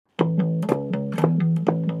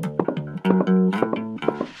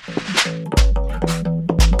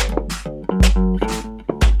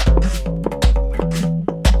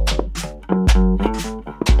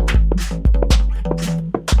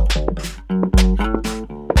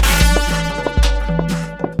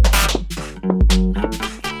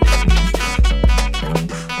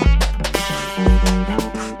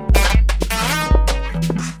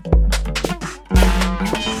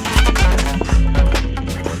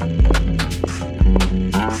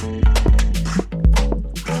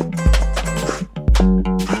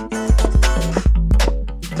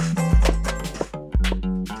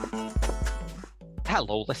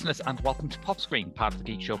Hello, listeners, and welcome to Pop Screen, part of the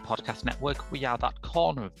Geek Show podcast network. We are that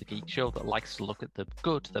corner of the Geek Show that likes to look at the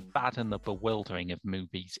good, the bad, and the bewildering of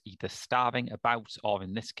movies, either starving about, or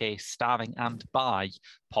in this case, starving and by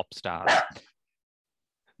pop stars.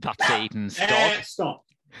 That's Aiden's dog. Stop.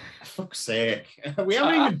 For fuck's sake. We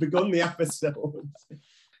haven't even begun the episode.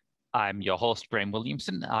 I'm your host, Graham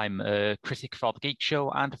Williamson. I'm a critic for The Geek Show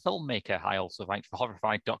and a filmmaker. I also write for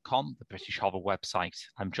Horrified.com, the British horror website.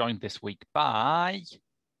 I'm joined this week by...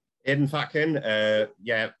 Aidan Fatkin.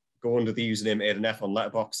 Go under the username AidenF on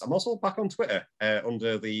Letterboxd. I'm also back on Twitter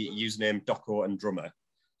under the username Doco and Drummer.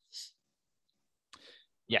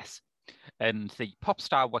 Yes. And the pop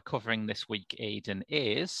star we're covering this week, Aidan,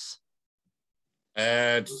 is...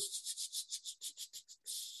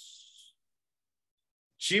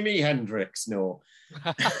 Jimi Hendrix, no.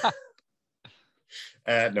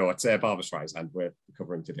 No, it's Barbra Streisand we're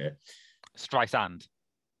covering today. Streisand.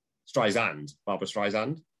 Barbra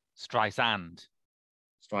Streisand. Streisand.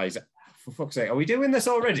 For fuck's sake, are we doing this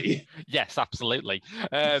already? Yes, absolutely.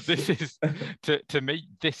 This is, to me,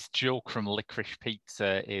 this joke from Licorice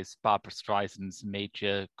Pizza is Barbra Streisand's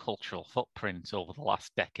major cultural footprint over the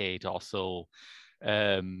last decade or so.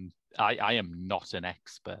 I am not an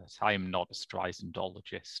expert. I am not a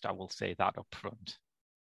Streisandologist. I will say that up front.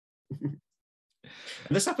 And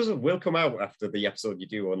this episode will come out after the episode you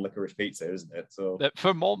do on Licorice Pizza, isn't it? So for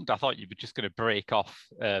a moment, I thought you were just going to break off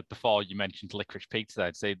before you mentioned Licorice Pizza.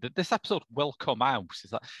 I'd say that this episode will come out.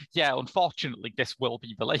 Is that, yeah, unfortunately, this will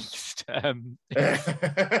be released. You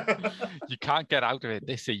can't get out of it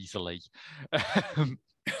this easily.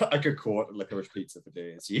 I could quote Licorice Pizza for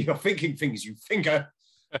days. You're thinking things you think of.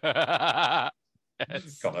 Yes.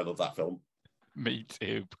 God, I love that film. Me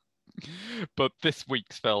too. But this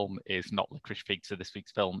week's film is not Licorice Pizza. This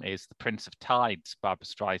week's film is The Prince of Tides, Barbra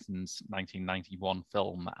Streisand's 1991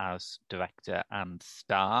 film as director and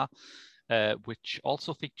star, which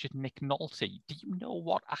also featured Nick Nolte. Do you know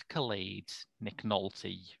what accolade Nick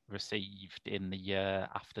Nolte received in the year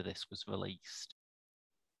after this was released?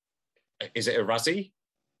 Is it a Razzie?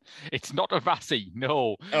 It's not a Razzie,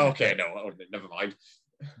 no. Okay, no, never mind.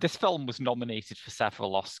 This film was nominated for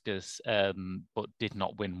several Oscars, but did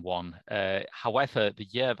not win one. However, the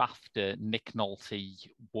year after, Nick Nolte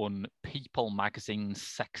won People magazine's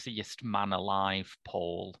Sexiest Man Alive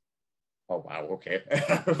poll. Oh, wow, okay.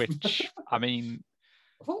 Which, I mean,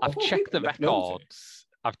 I've checked the records.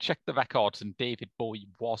 I've checked the records, and David Bowie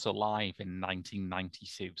was alive in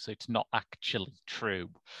 1992, so it's not actually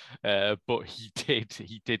true. But he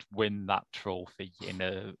did win that trophy in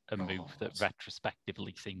a move that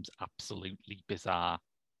retrospectively seems absolutely bizarre.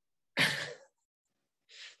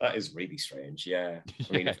 That is really strange, yeah.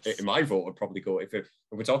 I mean, Yes. if my vote would probably go, if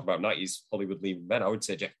we're talking about 90s Hollywood leading men, I would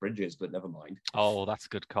say Jeff Bridges, but never mind. Oh, that's a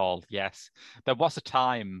good call, yes. There was a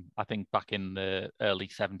time, I think, back in the early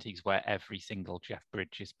 70s where every single Jeff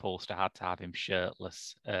Bridges poster had to have him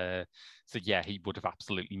shirtless. So, yeah, he would have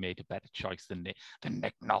absolutely made a better choice than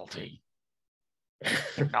Nick Nolte.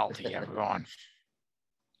 Nick Nolte, everyone.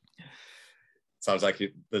 Sounds like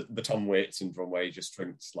the Tom Waits syndrome where he just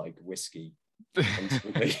drinks, like, whiskey. I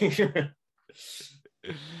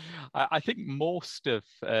think most of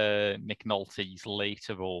Nick Nolte's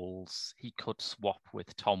later roles he could swap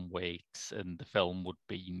with Tom Waits, and the film would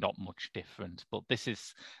be not much different. But this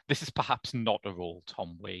is perhaps not a role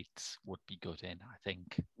Tom Waits would be good in, I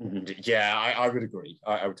think. Yeah, I would agree.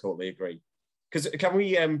 I would totally agree. Because can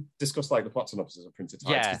we discuss like the plot synopsis of Prince of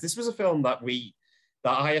Tides? Yeah. Because this was a film that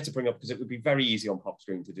I had to bring up because it would be very easy on Pop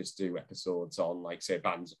Screen to just do episodes on, like, say,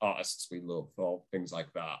 bands, artists we love, or things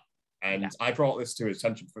like that. And yeah. I brought this to his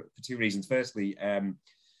attention for two reasons. Firstly,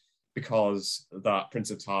 because that Prince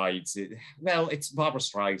of Tides, it's Barbra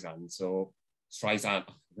Streisand, so Streisand.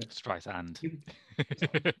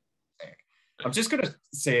 I'm just going to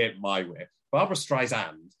say it my way. Barbra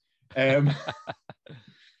Streisand.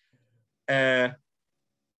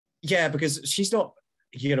 Yeah, because she's not,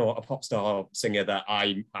 a pop star singer that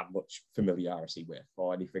I have much familiarity with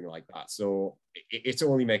or anything like that. So it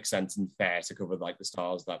only makes sense and fair to cover like the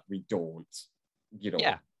stars that we don't,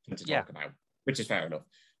 tend to talk about, which is fair enough.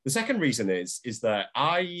 The second reason is that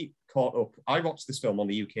I watched this film on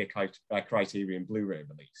the UK Criterion Blu-ray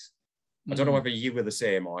release. I don't know whether you were the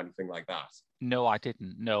same or anything like that. No, I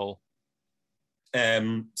didn't. No.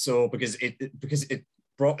 So because it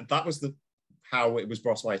brought, that was how it was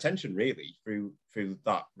brought to my attention really through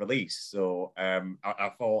that release. So I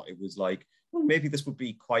thought it was like, well, maybe this would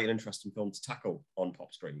be quite an interesting film to tackle on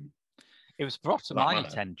Pop Screen. It was brought to my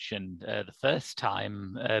attention the first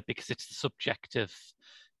time because it's the subject of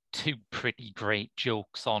two pretty great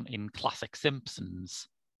jokes in classic Simpsons.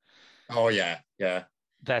 Oh, yeah.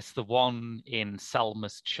 There's the one in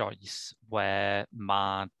Selma's Choice where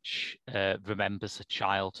Marge remembers her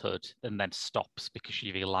childhood and then stops because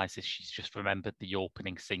she realizes she's just remembered the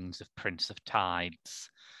opening scenes of Prince of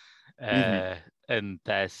Tides. And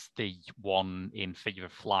there's the one in Fear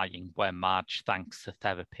of Flying where Marge thanks her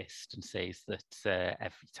therapist and says that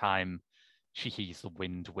every time she hears the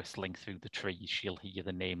wind whistling through the trees, she'll hear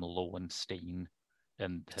the name Lowenstein.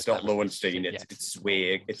 And it's not Lowenstein, it's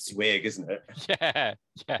Swig. It's Swig, isn't it? Yeah,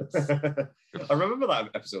 yes. I remember that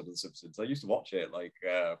episode of The Simpsons. I used to watch it like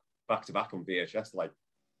back to back on VHS like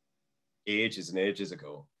ages and ages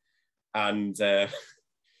ago. And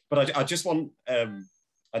but I just want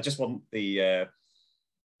the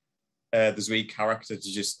Zweig character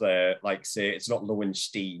to just like say it's not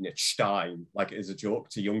Lowenstein, it's Stein, like it is a joke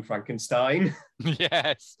to Young Frankenstein.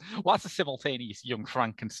 Yes. Well, that's a simultaneous Young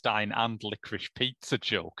Frankenstein and Licorice Pizza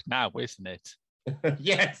joke now, isn't it?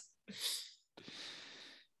 Yes.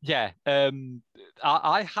 Yeah.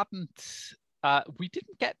 I hadn't. We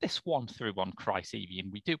didn't get this one through on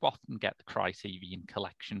Criterion. We do often get the Criterion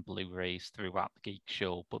collection Blu-rays throughout the Geek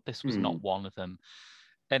Show, but this was not one of them.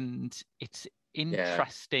 And it's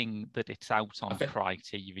interesting that it's out on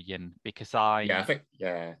Criterion because I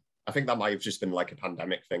think that might have just been like a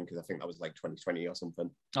pandemic thing because I think that was like 2020 or something.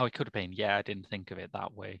 Oh, it could have been. Yeah, I didn't think of it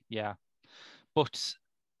that way. Yeah. But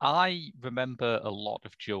I remember a lot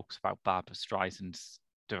of jokes about Barbra Streisand's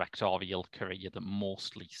directorial career that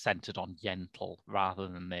mostly centered on Yentl rather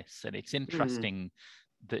than this. And it's interesting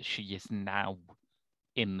that she is now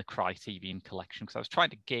in the Criterion collection because I was trying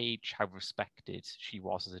to gauge how respected she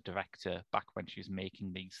was as a director back when she was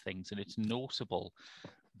making these things. And it's notable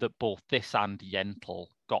that both this and Yentl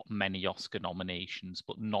got many Oscar nominations,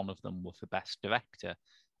 but none of them were for Best Director.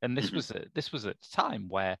 And this was at a time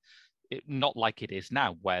where not like it is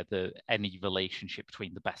now, where any relationship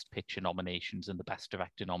between the Best Picture nominations and the Best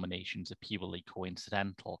Director nominations are purely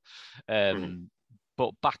coincidental.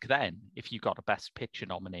 But back then, if you got a Best Picture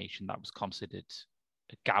nomination, that was considered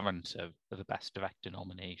a guarantor of a Best Director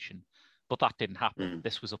nomination. But that didn't happen.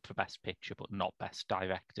 This was up for Best Picture, but not Best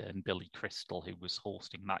Director. And Billy Crystal, who was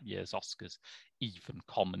hosting that year's Oscars, even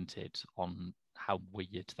commented on how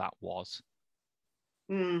weird that was.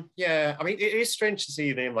 Yeah, I mean, it is strange to see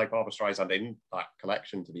a name like Barbra Streisand in that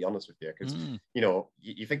collection, to be honest with you, because, you know,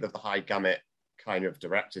 you think of the high gamut kind of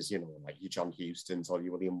directors, you know, like your John Hustons or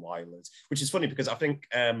your William Wylers, which is funny because I think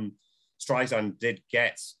Streisand did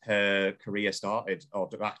get her career started, or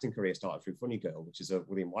acting career started through Funny Girl, which is a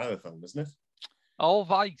William Wyler film, isn't it? Oh,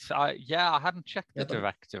 right. I hadn't checked the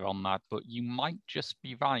director on that, but you might just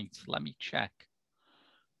be right. Let me check.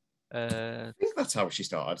 I think that's how she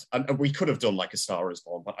started. And we could have done like A Star Is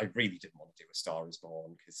Born, but I really didn't want to do A Star Is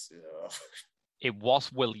Born because... It was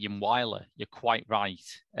William Wyler. You're quite right.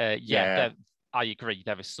 I agree.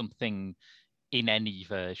 There is something... In any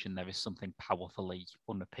version, there is something powerfully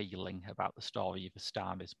unappealing about the story of A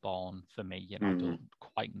Star Is Born for me, and I don't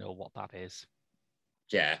quite know what that is.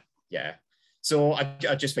 Yeah. So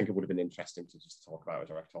I just think it would have been interesting to just talk about a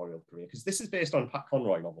directorial career, because this is based on a Pat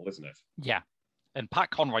Conroy novel, isn't it? Yeah, and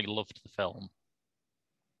Pat Conroy loved the film.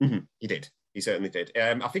 He did. He certainly did.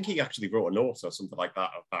 I think he actually wrote a note or something like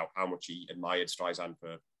that about how much he admired Streisand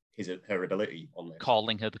for her ability on this.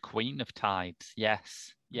 Calling her the Queen of Tides,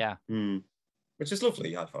 yes. Yeah. Which is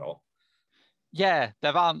lovely, I thought. Yeah,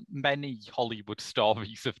 there aren't many Hollywood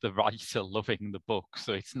stories of the writer loving the book,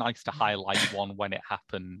 so it's nice to highlight one when it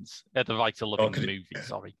happens. The writer loving the movie,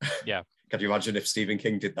 sorry. Yeah. Can you imagine if Stephen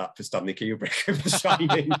King did that for Stanley Kubrick of The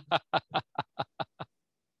Shining?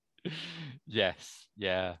 Yes,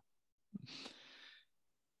 yeah.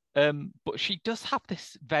 But she does have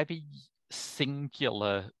this very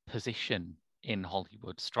singular position in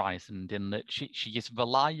Hollywood, Streisand, in that she is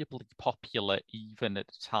reliably popular even at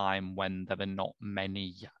a time when there are not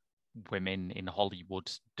many women in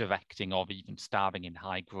Hollywood directing or even starring in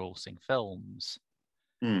high-grossing films.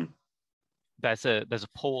 There's a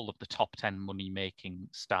poll of the top 10 money-making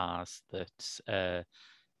stars that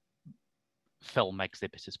film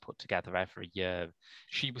exhibitors put together every year.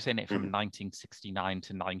 She was in it from 1969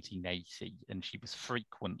 to 1980, and she was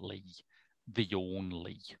frequently the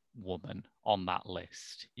only woman on that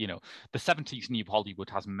list. You know, the 70s New Hollywood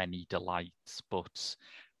has many delights, but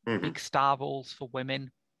big star roles for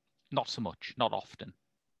women, not so much, not often.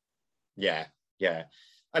 Yeah.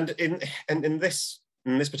 And in this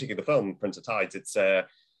particular film, Prince of Tides,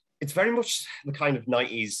 it's very much the kind of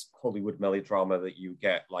 90s Hollywood melodrama that you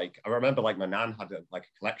get. Like, I remember like my nan had a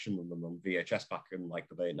collection of them on VHS back in like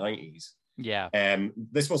the late 90s. Yeah.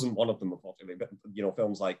 This wasn't one of them, unfortunately, but you know,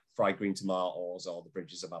 films like Fried Green Tomatoes or The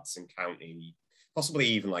Bridges of Addison County, possibly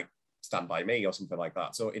even like Stand By Me or something like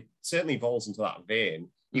that. So it certainly falls into that vein,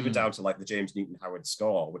 even down to like the James Newton Howard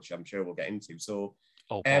score, which I'm sure we'll get into. So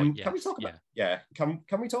oh boy, can we talk about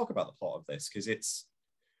can we talk about the plot of this? Because it's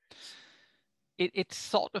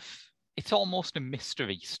sort of, it's almost a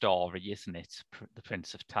mystery story, isn't it? The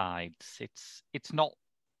Prince of Tides. It's not,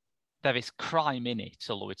 there is crime in it,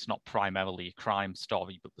 although it's not primarily a crime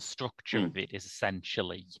story, but the structure of it is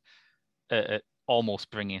essentially almost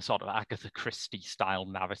bringing a sort of Agatha Christie style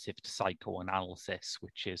narrative to psychoanalysis,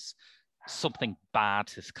 which is something bad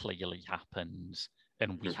has clearly happened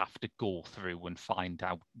and we have to go through and find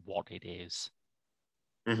out what it is.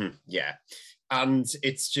 Yeah, and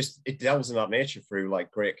it's just, it delves in that nature through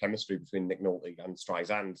like great chemistry between Nick Nolte and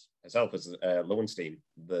Streisand herself as Lowenstein,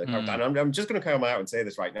 the character. And I'm just going to come out and say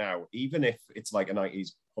this right now, even if it's like a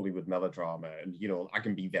 90s Hollywood melodrama, and you know I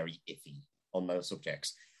can be very iffy on those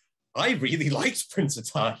subjects, I really liked Prince of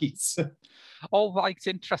Tides. Oh, right, it's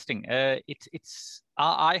interesting. I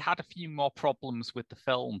had a few more problems with the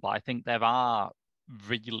film, but I think there are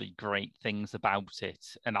really great things about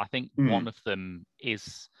it, and I think one of them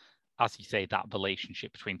is, as you say, that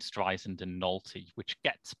relationship between Streisand and Nolte, which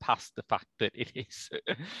gets past the fact that it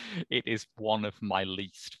is one of my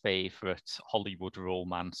least favorite Hollywood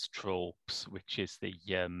romance tropes, which is the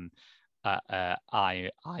I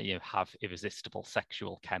have irresistible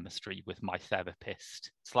sexual chemistry with my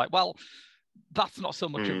therapist. It's like, well, that's not so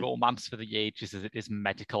much a romance for the ages as it is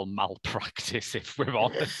medical malpractice, if we're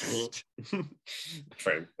honest.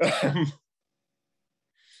 True.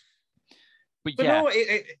 But no,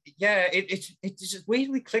 it just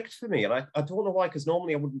weirdly clicked for me, and I don't know why, because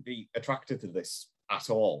normally I wouldn't be attracted to this at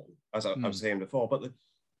all, as I was saying before. But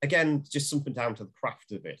again, just something down to the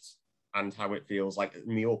craft of it and how it feels like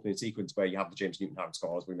in the opening sequence where you have the James Newton Howard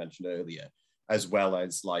score, as we mentioned earlier, as well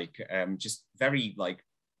as like just very like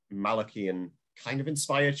Malachian kind of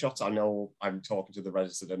inspired shots. I know I'm talking to the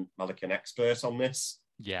resident Malachian expert on this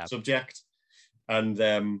subject, and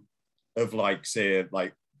of like, say,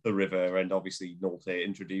 like the river, and obviously Nolte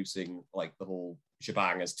introducing like the whole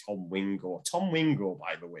shebang as Tom Wingo. Tom Wingo,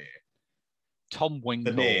 by the way. Tom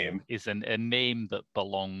Wingo is a name that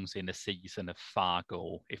belongs in a season of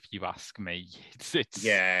Fargo, if you ask me.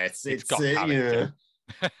 It's got character.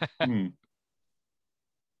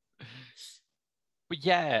 But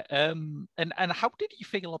yeah, and how did you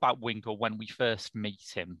feel about Wingo when we first meet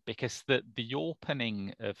him? Because the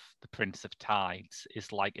opening of The Prince of Tides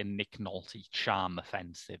is like a Nick Nolte charm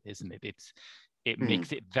offensive, isn't it? It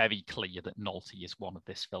makes it very clear that Nolte is one of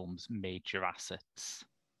this film's major assets.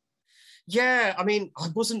 Yeah, I mean, I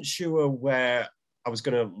wasn't sure where I was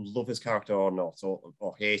going to love his character or not,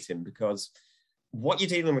 or hate him, because what you're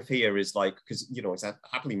dealing with here is like, because, you know, he's a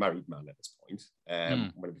happily married man at this point,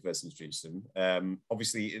 when we first introduced him.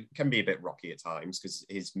 Obviously, it can be a bit rocky at times because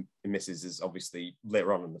his missus is obviously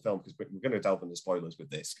later on in the film, because we're going to delve into spoilers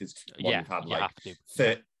with this, because we've had like,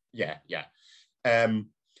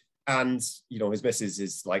 and, you know, his missus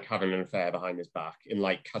is like having an affair behind his back in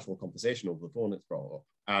like casual conversation over the phone, it's brought up.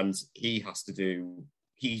 And he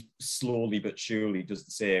slowly but surely does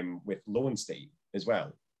the same with Lowenstein as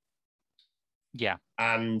well. Yeah.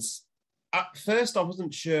 And at first I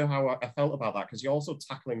wasn't sure how I felt about that, because you're also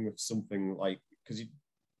tackling with something like, because you're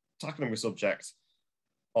tackling with subject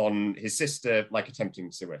on his sister, like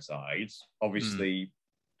attempting suicide, obviously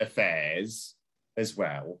affairs as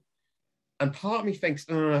well. And part of me thinks,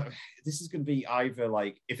 this is going to be either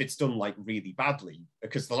like, if it's done like really badly,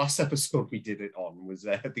 because the last episode we did it on was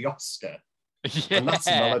the Oscar. Yeah.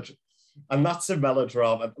 And that's a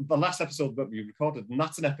melodrama. The last episode that we recorded, and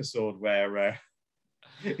that's an episode where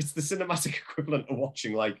it's the cinematic equivalent of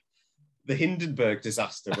watching like the Hindenburg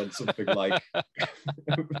disaster, when something like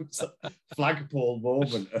flagpole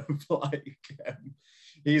moment of like,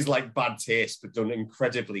 he's like bad taste, but done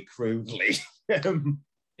incredibly crudely.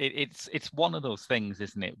 It's one of those things,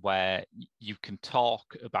 isn't it, where you can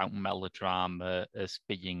talk about melodrama as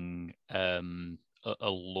being a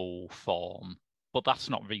low form, but that's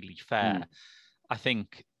not really fair. I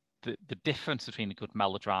think the difference between a good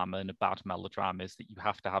melodrama and a bad melodrama is that you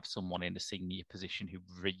have to have someone in a senior position who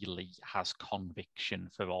really has conviction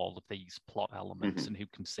for all of these plot elements, and who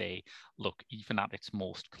can say, look, even at its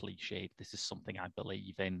most cliched, this is something I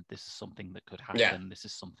believe in, this is something that could happen, this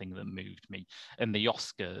is something that moved me. And the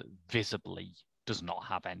Oscar visibly does not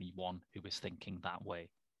have anyone who is thinking that way.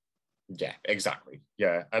 Yeah, exactly.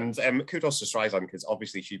 Yeah, and kudos to Streisand, because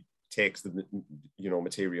obviously she takes the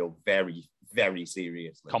material very, very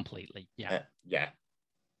seriously. Completely, yeah. Yeah.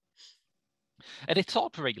 And it's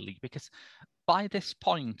odd, really, because by this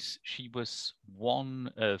point, she was one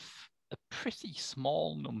of a pretty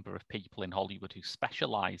small number of people in Hollywood who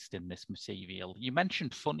specialised in this material. You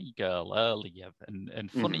mentioned Funny Girl earlier,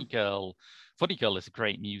 and Funny Girl is a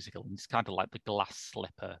great musical, and it's kind of like the glass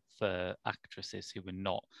slipper for actresses who are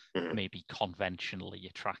not maybe conventionally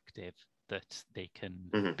attractive, that they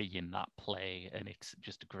can be in that play, and it's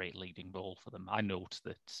just a great leading role for them. I note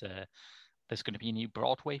that there's going to be a new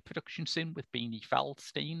Broadway production soon with Beanie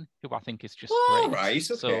Feldstein, who I think is just great. Right, okay.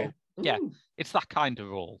 So, yeah, it's that kind of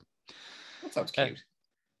role. That sounds cute.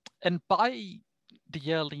 And by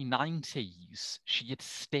the early 90s, she had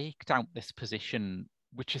staked out this position,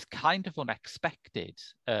 which is kind of unexpected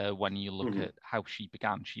when you look at how she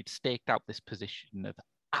began. She had staked out this position of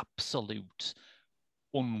absolute,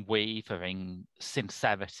 unwavering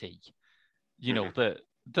sincerity, you know, that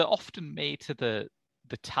often made to the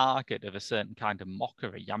target of a certain kind of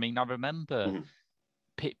mockery. I mean, I remember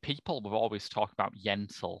people were always talking about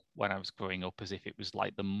Yentl when I was growing up as if it was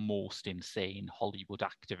like the most insane Hollywood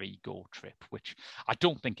actor ego trip, which I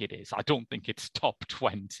don't think it is. I don't think it's top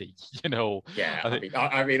 20, you know. Yeah,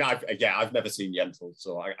 I've never seen Yentl,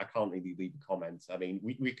 so I can't really leave a comment. I mean,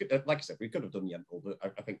 we could, like I said, we could have done Yentl, but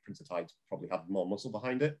I think Prince of Tides probably had more muscle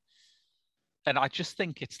behind it. And I just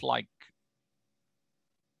think it's like,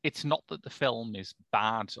 it's not that the film is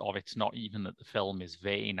bad, or it's not even that the film is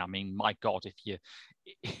vain. I mean, my God,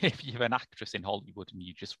 if you're an actress in Hollywood and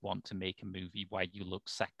you just want to make a movie where you look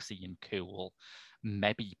sexy and cool,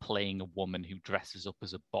 maybe playing a woman who dresses up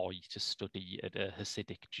as a boy to study at a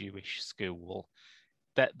Hasidic Jewish school,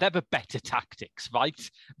 there are better tactics, right?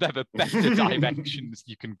 There are better directions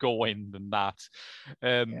you can go in than that.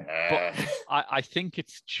 But I think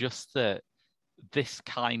it's just that this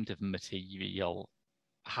kind of material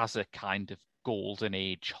has a kind of golden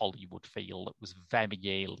age Hollywood feel that was very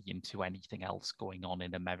alien to anything else going on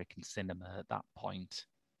in American cinema at that point.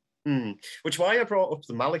 Which why I brought up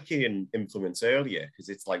the Malachian influence earlier, because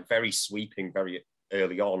it's like very sweeping, very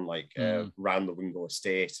early on, like around the Wingo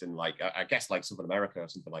Estate, and like I guess like Southern America or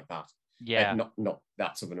something like that. Yeah, not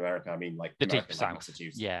that Southern America. I mean like the America, Deep like South.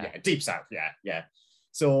 Massachusetts. Yeah, Deep South. Yeah.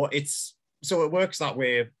 So it works that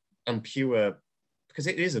way and pure, because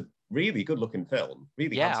it is a really good looking film,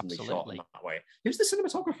 really handsomely shot in that way. Who's the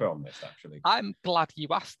cinematographer on this, actually? I'm glad you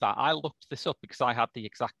asked that. I looked this up because I had the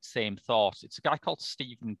exact same thought. It's a guy called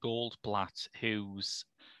Stephen Goldblatt, who's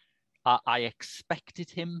I expected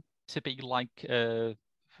him to be like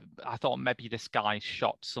I thought maybe this guy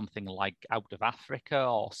shot something like Out of Africa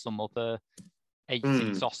or some other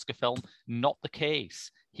 80s Oscar film. Not the case.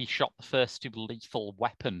 He shot the first two Lethal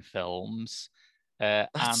Weapon films.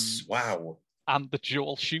 Wow. And the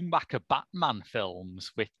Joel Schumacher Batman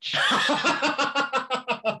films, which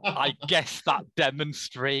I guess that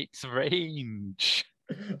demonstrates range.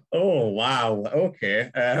 Oh, wow.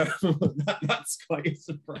 Okay. That's quite a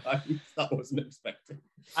surprise. That wasn't expected.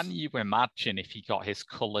 Can you imagine if he got his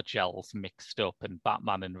colour gels mixed up and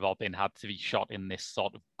Batman and Robin had to be shot in this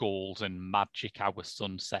sort of golden magic hour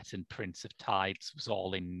sunset and Prince of Tides was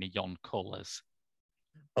all in neon colours?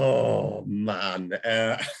 Oh, man.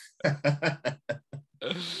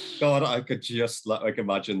 God, I could just like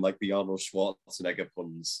imagine like the Arnold Schwarzenegger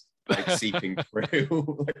puns like seeping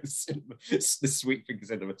through like, the sweeping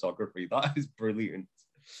cinematography. That is brilliant.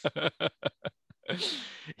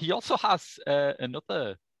 He also has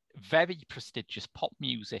another very prestigious pop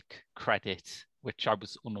music credit, which I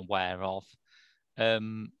was unaware of,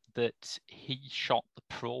 that he shot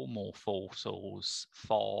the promo photos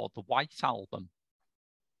for the White Album.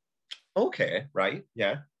 Okay, right,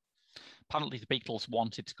 yeah. Apparently the Beatles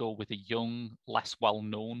wanted to go with a young, less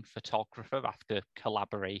well-known photographer after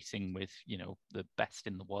collaborating with, you know, the best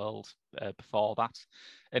in the world before that.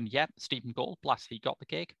 And yeah, Stephen Goldblatt, he got the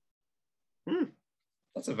gig.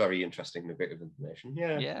 That's a very interesting bit of information.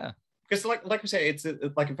 Yeah. Yeah. Because like I say, it's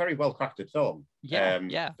like a very well-crafted film.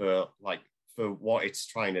 Yeah. For what it's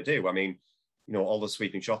trying to do. I mean, you know, all the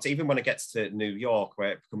sweeping shots, even when it gets to New York,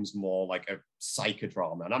 where it becomes more like a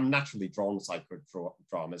psychodrama. And I'm naturally drawn to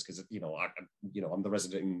psychodramas because, you know, I'm the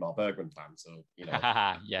resident Ingmar Bergman fan. So, you know,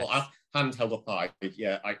 yes. Well, hand held up high.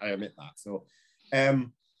 Yeah, I admit that. So,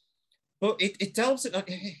 but it delves it.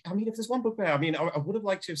 I mean, if there's one book there, I mean, I would have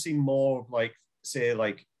liked to have seen more of like, say,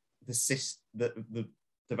 like the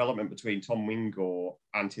development between Tom Wingo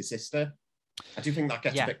and his sister. I do think that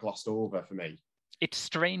gets a bit glossed over for me. It's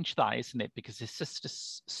strange that, isn't it? Because his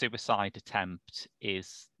sister's suicide attempt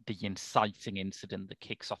is the inciting incident that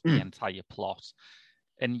kicks off the entire plot.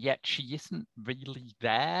 And yet she isn't really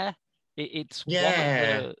there. It's one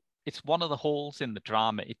of it's one of the holes in the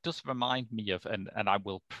drama. It does remind me of, and I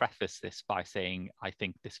will preface this by saying I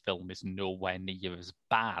think this film is nowhere near as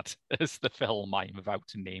bad as the film I am about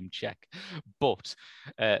to name check. But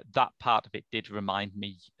that part of it did remind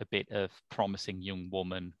me a bit of Promising Young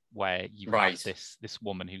Woman, where you have this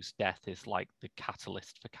woman whose death is like the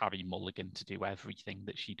catalyst for Carey Mulligan to do everything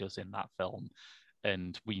that she does in that film.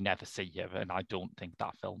 And we never see her, and I don't think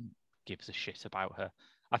that film gives a shit about her.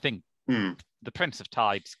 I think the Prince of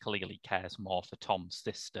Tides clearly cares more for Tom's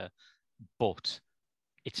sister, but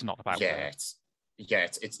it's not about her.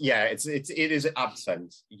 It is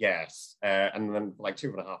absent, yes. And then like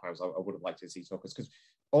 2.5 hours, I would have liked to see Tuckers, because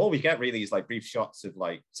all we get really is like brief shots of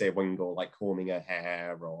like, say, Wingo like combing her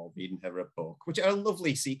hair or reading her a book, which are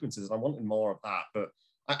lovely sequences, and I wanted more of that. But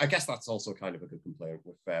I guess that's also kind of a good complaint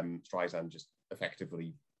with Streisand just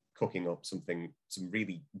effectively cooking up some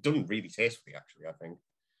really done really tastefully, actually, I think.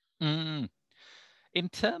 In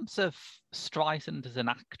terms of Streisand as an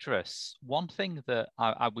actress, one thing that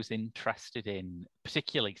I was interested in,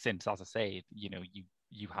 particularly since, as I say,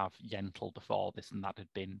 you have Yentl before this, and it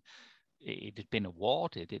had been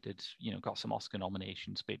awarded. It had, got some Oscar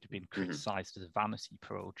nominations, but it had been criticised as a vanity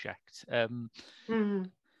project.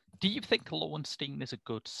 Do you think Lowenstein is a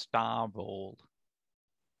good star role?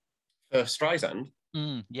 For Streisand?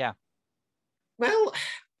 Yeah. Well,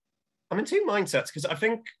 I'm in two mindsets, because I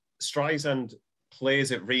think Streisand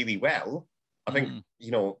plays it really well. I think,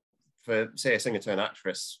 for, say, a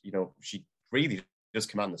singer-turned-actress, she really does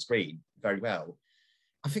command the screen very well.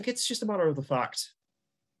 I think it's just a matter of the fact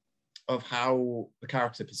of how the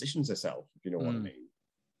character positions herself, if you know what I mean.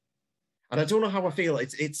 And I don't know how I feel.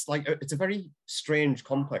 It's like it's a very strange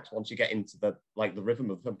complex once you get into the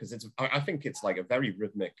rhythm of the film, because I think it's like a very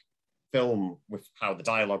rhythmic film with how the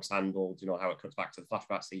dialogue's handled, how it cuts back to the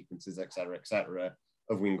flashback sequences, etc.,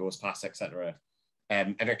 of Wingo's past, etc.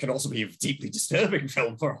 And it can also be a deeply disturbing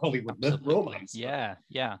film for a Hollywood romance. Yeah.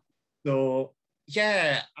 So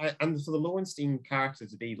and for the Lowenstein character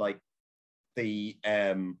to be like the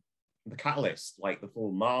catalyst, like the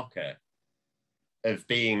full marker of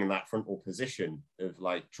being in that frontal position of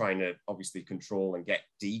like trying to obviously control and get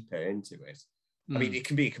deeper into it. I mean, it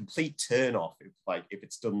can be a complete turn off if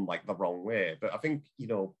it's done like the wrong way. But I think,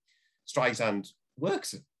 Streisand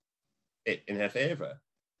works it in her favor.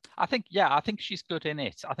 I think she's good in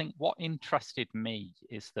it. I think what interested me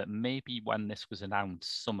is that maybe when this was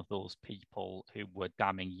announced, some of those people who were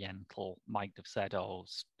damning Yentl might have said, "Oh,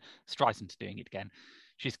 Streisand's doing it again.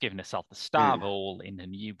 She's given herself the star role in a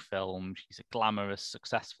new film. She's a glamorous,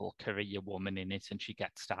 successful career woman in it, and she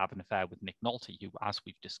gets to have an affair with Nick Nolte, who, as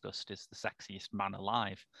we've discussed, is the sexiest man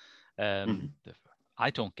alive."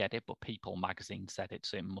 I don't get it, but People magazine said it,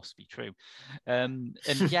 so it must be true. And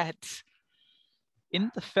yet,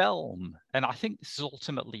 in the film, and I think this is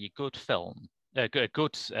ultimately a good film, a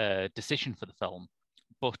good decision for the film,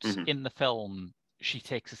 but in the film, she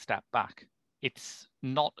takes a step back. It's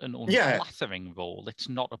not an unflattering role. It's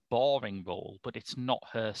not a boring role, but it's not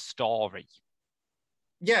her story.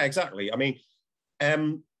 Exactly. I mean,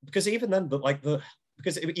 because even then,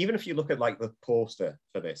 because even if you look at like the poster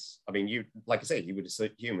for this, I mean, you like I say, you would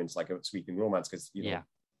assume it's like a sweeping romance, because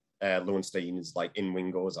Lowenstein is like in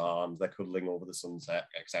Wingo's arms, they're cuddling over the sunset,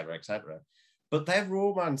 etc. But their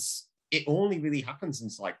romance, it only really happens in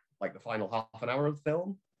like the final half an hour of the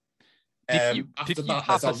film. After that,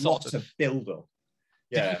 there's a lot to build up.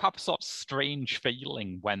 Did you have a sort of strange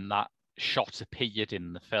feeling when that shot appeared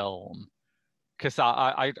in the film? Because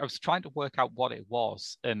I was trying to work out what it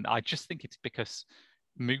was, and I just think it's because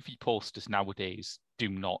movie posters nowadays do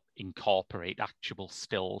not incorporate actual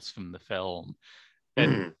stills from the film.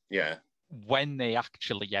 And when they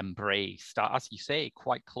actually embraced, as you say,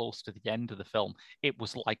 quite close to the end of the film, it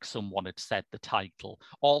was like someone had said the title.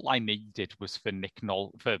 All I needed was for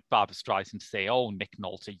Barbra Streisand to say, "Oh, Nick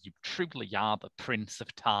Nolte, you truly are the Prince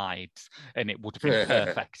of Tides," and it would have been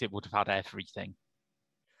perfect. It would have had everything.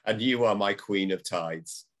 And you are my Queen of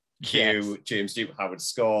Tides. Cue James Newton Howard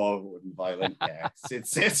score, wooden violin.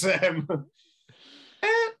 It's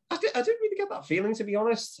I didn't really get that feeling, to be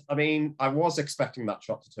honest. I mean, I was expecting that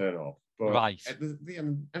shot to turn off, but at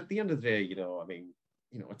the end of the day, I mean,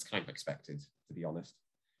 it's kind of expected, to be honest.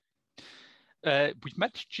 We've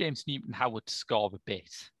mentioned James Newton Howard's score a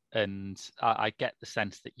bit, and I get the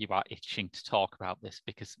sense that you are itching to talk about this,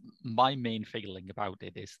 because my main feeling about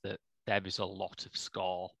it is that there is a lot of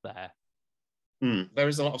score there. There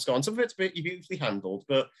is a lot of score, and some of it's beautifully handled,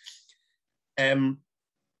 but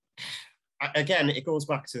again, it goes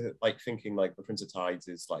back to like thinking like the Prince of Tides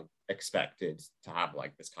is like expected to have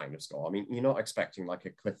like this kind of score. I mean, you're not expecting like a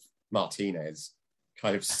Cliff Martinez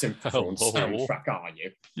kind of synthphone Hello. soundtrack, are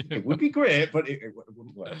you? It would be great, but it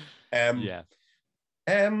wouldn't work. Yeah.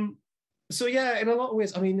 So yeah, in a lot of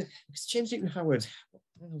ways, I mean, it's James Newton Howard.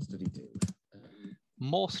 What else did he do?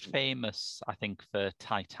 Most famous, I think, for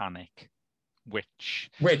Titanic, which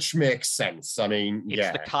makes sense. I mean,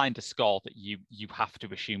 it's the kind of score that you have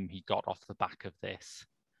to assume he got off the back of this.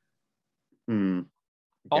 Yeah.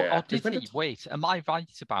 Or did he? Wait, am I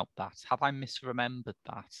right about that? Have I misremembered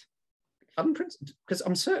that? Because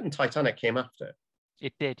I'm certain Titanic came after.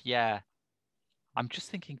 It did, yeah. I'm just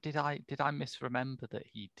thinking, did I misremember that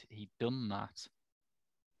he'd done that?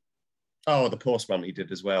 Oh, the Postman he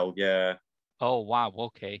did as well, yeah. Oh wow,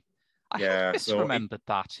 okay. I have misremembered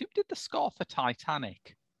that. Who did the score for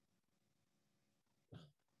Titanic?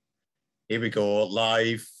 Here we go,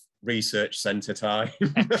 live research centre time.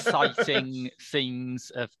 Exciting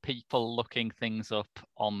scenes of people looking things up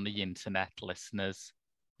on the internet, listeners.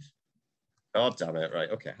 Oh, damn it.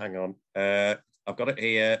 Right, okay, hang on. I've got it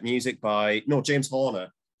here. Music by James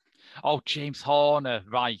Horner. Oh, James Horner,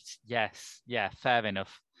 right. Yes, yeah, fair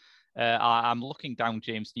enough. I'm looking down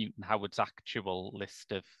James Newton Howard's actual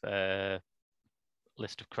list of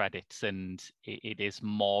credits, and it is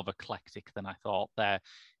more eclectic than I thought. There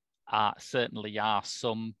certainly are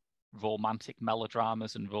some romantic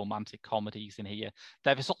melodramas and romantic comedies in here.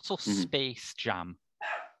 There is also Space Jam.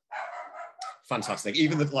 Fantastic.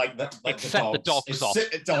 Even the dogs off.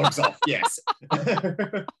 Dogs off, yes.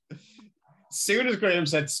 As soon as Graham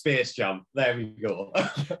said Space Jam, there we go.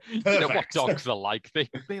 You know what dogs are like.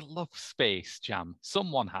 They love Space Jam.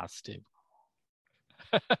 Someone has to.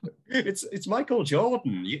 It's Michael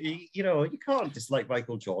Jordan. You know, you can't dislike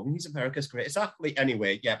Michael Jordan. He's America's greatest athlete.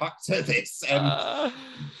 Anyway, yeah, back to this.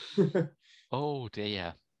 Oh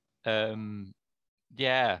dear.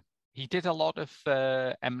 Yeah, he did a lot of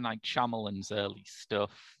M. Night Shyamalan's early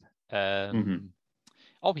stuff.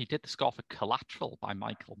 Oh, he did the score for Collateral by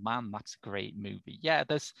Michael Mann. That's a great movie. Yeah,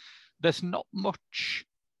 there's not much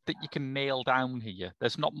that you can nail down here.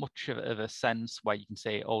 There's not much of a sense where you can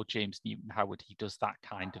say, oh, James Newton Howard, he does that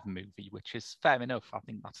kind of movie, which is fair enough. I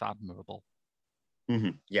think that's admirable.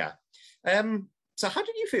 Yeah. So how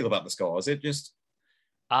did you feel about the score? Is it just...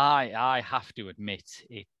 I have to admit,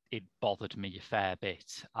 it bothered me a fair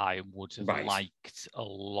bit. I would have liked a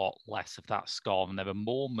lot less of that score. And there were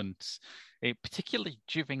moments, particularly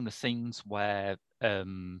during the scenes where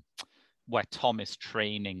Tom is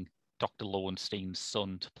training Dr. Lowenstein's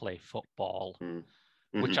son to play football,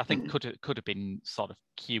 which I think could have been sort of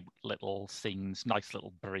cute little scenes, nice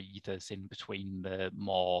little breathers in between the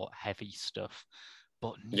more heavy stuff.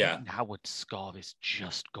 But Newton Howard's score is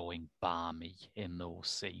just going balmy in those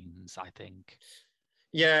scenes, I think.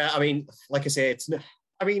 Yeah, I mean, like I say, it's...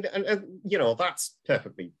 I mean, and you know, that's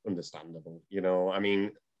perfectly understandable. You know, I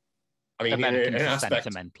mean, Americans are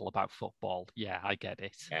sentimental about football. Yeah, I get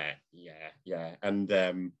it. Yeah.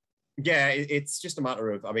 And it's just a matter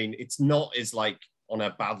of, I mean, it's not as like on a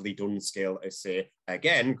badly done scale as, say,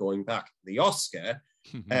 again, going back, the Oscar,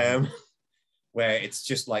 where it's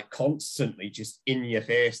just like constantly just in your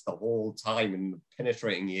face the whole time and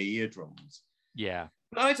penetrating your eardrums. Yeah.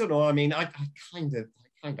 But I don't know. I mean, I kind of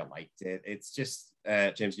liked it. It's just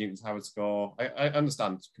James Newton Howard score. I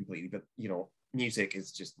understand completely, but you know, music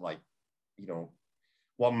is just like, you know,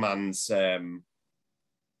 one man's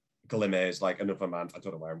glimmer is like another man's... I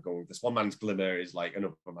don't know where I'm going with this. One man's glimmer is like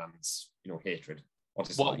another man's, you know, hatred.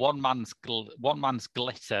 One man's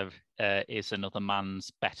glitter is another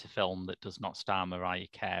man's better film that does not star Mariah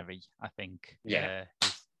Carey, I think.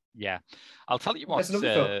 Yeah. I'll tell you what.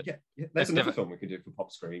 There's another film we can do for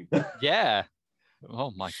Pop Screen. Yeah.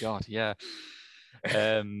 Oh my God. Yeah.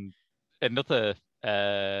 Another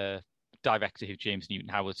director who James Newton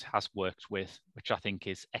Howard has worked with, which I think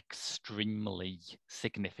is extremely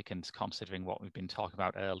significant considering what we've been talking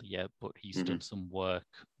about earlier, but he's done some work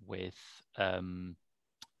with Terrence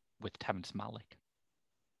Malick.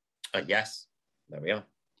 Yes, there we are.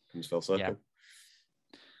 Comes full circle.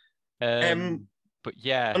 Yeah. But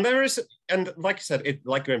yeah, and there is, and like I said,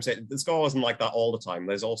 like Graham said, the score isn't like that all the time.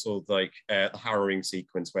 There's also like the harrowing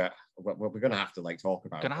sequence where we're going to have to like talk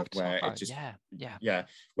about, where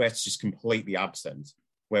it's just completely absent.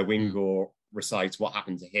 Where Wingo recites what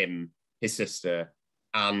happened to him, his sister,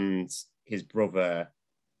 and his brother,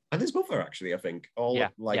 actually, I think,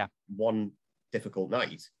 one difficult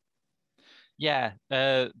night. Yeah,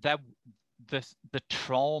 the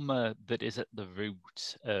trauma that is at the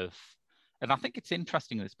root of. And I think it's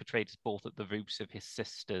interesting that it's portrayed as both at the roots of his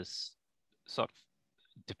sister's sort of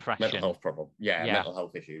depression. Mental health problem. Yeah, mental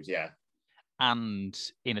health issues, yeah. and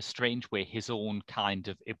in a strange way, his own kind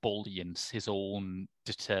of ebullience, his own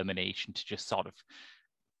determination to just sort of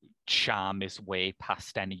charm his way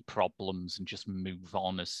past any problems and just move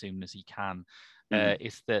on as soon as he can,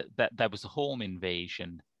 is that there was a home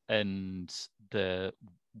invasion and the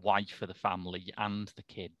wife of the family and the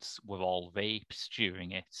kids were all raped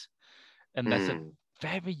during it. And there's a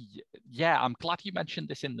very, I'm glad you mentioned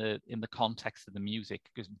this in the context of the music,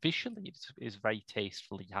 because visually it is very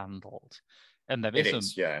tastefully handled. And there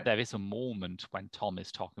is a moment when Tom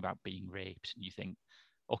is talking about being raped, and you think,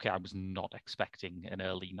 okay, I was not expecting an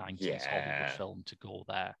early 90s Hollywood film to go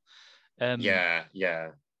there.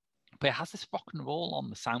 But it has this rock and roll on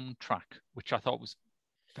the soundtrack, which I thought was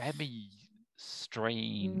very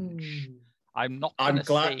strange. I'm not going to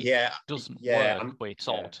say it doesn't work, but it's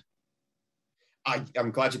odd.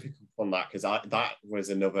 I'm glad you picked up on that, because that was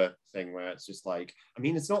another thing where it's just like, I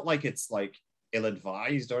mean, it's not like it's like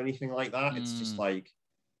ill-advised or anything like that. It's just like,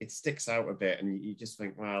 it sticks out a bit, and you just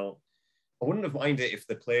think, well, I wouldn't have minded if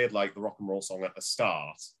they played like the rock and roll song at the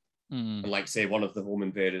start, and like say one of the home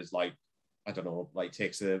invaders, like, I don't know, like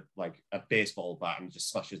takes a baseball bat and just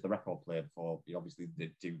smashes the record player before obviously they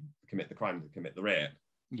do commit the crime, they commit the rape.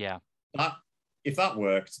 Yeah. If that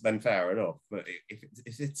worked, then fair enough. But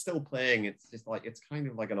if it's still playing, it's just like, it's kind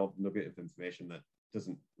of like an odd nugget of information that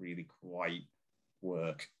doesn't really quite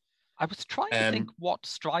work. I was trying to think what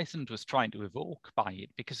Streisand was trying to evoke by it,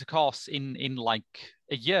 because of course in like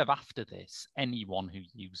a year after this, anyone who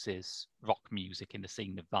uses rock music in the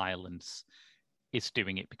scene of violence is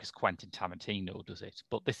doing it because Quentin Tarantino does it.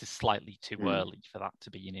 But this is slightly too early for that to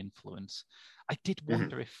be an influence. I did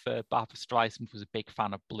wonder if Barbra Streisand was a big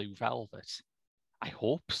fan of Blue Velvet. I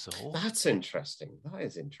hope so. That's interesting. That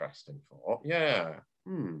is interesting thought. Yeah.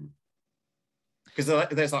 Because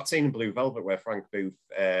there's that scene in Blue Velvet where Frank Booth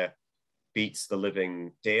beats the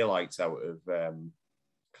living daylights out of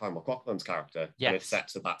Kyle MacLachlan's character, and it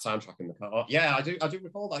sets to that soundtrack in the car. Yeah, I do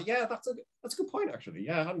recall that. Yeah, that's a good point, actually.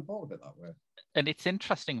 Yeah, I hadn't thought of it that way. And it's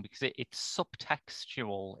interesting because it's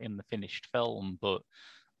subtextual in the finished film, but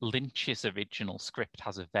Lynch's original script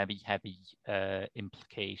has a very heavy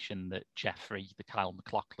implication that Jeffrey, the Kyle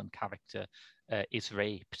MacLachlan character, is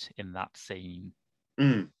raped in that scene.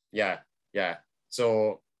 Yeah.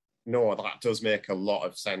 So, no, that does make a lot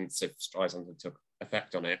of sense if Streisand took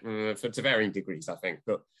effect on it, to varying degrees, I think.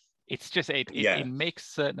 But it's just, it makes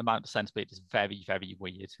a certain amount of sense, but it is very, very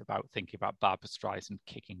weird about thinking about Barbra Streisand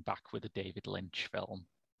kicking back with a David Lynch film.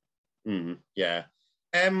 Yeah.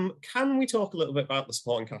 Can we talk a little bit about the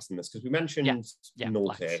supporting cast in this? Because we mentioned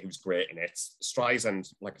Nolte, who's great in it.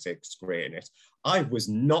 Streisand, like I say, is great in it. I was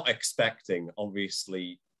not expecting,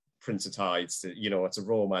 obviously, Prince of Tides to, it's a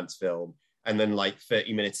romance film, and then like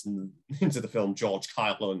 30 minutes into the film, George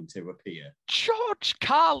Carlin to appear. George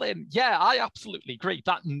Carlin! Yeah, I absolutely agree.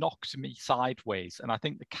 That knocked me sideways, and I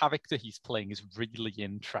think the character he's playing is really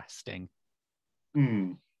interesting.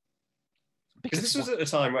 Because this was at a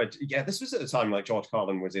time where, like George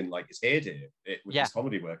Carlin was in like his heyday with his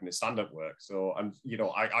comedy work and his stand-up work. So, and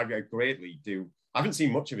I greatly do. I haven't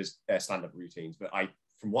seen much of his stand-up routines, but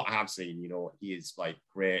from what I have seen, he is like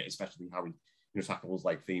great, especially how he tackles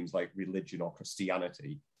like themes like religion or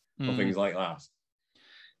Christianity or things like that.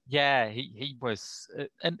 Yeah, he was,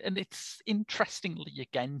 and it's interestingly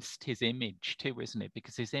against his image too, isn't it?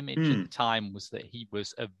 Because his image at the time was that he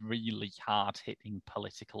was a really hard-hitting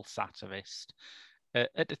political satirist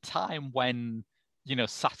at a time when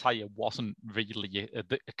satire wasn't really a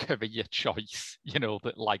career choice,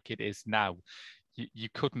 that like it is now. You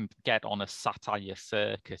couldn't get on a satire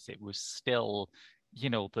circuit. It was still,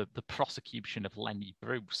 the prosecution of Lenny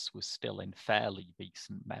Bruce was still in fairly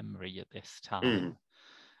recent memory at this time.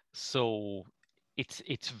 So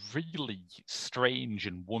it's really strange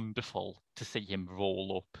and wonderful to see him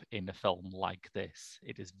roll up in a film like this.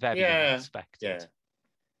 It is very unexpected.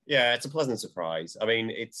 Yeah, it's a pleasant surprise. I mean,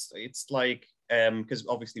 it's like, because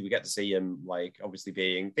obviously we get to see him like obviously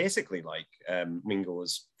being basically like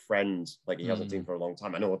Mingo's friend, like he hasn't seen for a long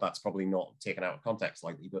time. I know that's probably not taken out of context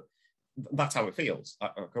slightly, but that's how it feels. I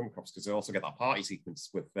come across, because they also get that party sequence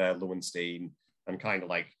with Lowenstein and kind of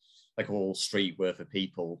like a whole street worth of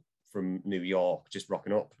people from New York just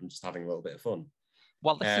rocking up and just having a little bit of fun.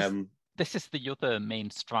 Well, this is the other main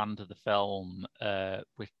strand of the film,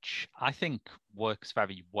 which I think works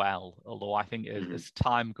very well. Although I think as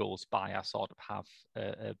time goes by, I sort of have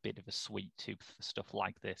a bit of a sweet tooth for stuff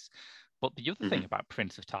like this. But the other thing about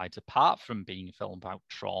Prince of Tides, apart from being a film about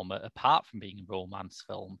trauma, apart from being a romance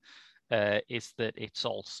film, is that it's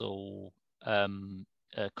also a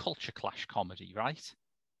culture clash comedy, right?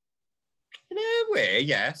 In a way,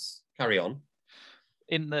 yes. Carry on.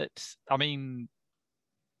 in that, I mean,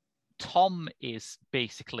 Tom is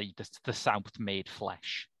basically the South made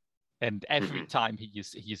flesh. And every time he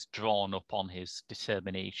is drawn up on his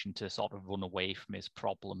determination to sort of run away from his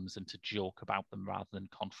problems and to joke about them rather than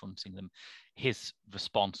confronting them, his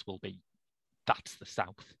response will be, that's the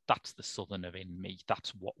South, that's the Southerner in me,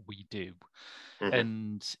 that's what we do.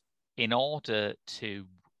 And in order to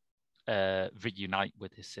reunite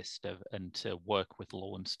with his sister and to work with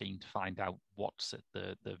Lowenstein to find out what's at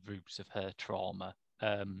the roots of her trauma,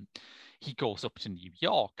 he goes up to New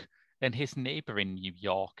York. And his neighbor in New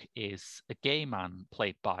York is a gay man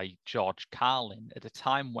played by George Carlin at a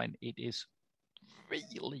time when it is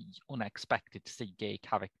really unexpected to see gay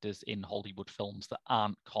characters in Hollywood films that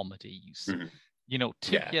aren't comedies. You know,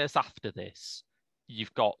 2 years after this,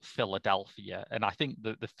 you've got Philadelphia. And I think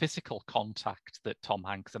the physical contact that Tom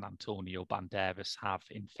Hanks and Antonio Banderas have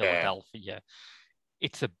in Philadelphia,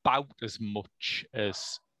 it's about as much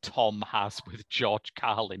as Tom has with George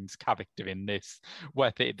Carlin's character in this,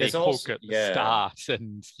 where they hug at the start,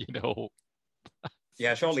 and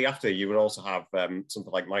shortly after you would also have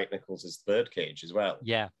something like Mike Nichols' Third Cage as well.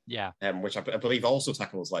 Which I believe also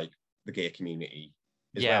tackles like the gay community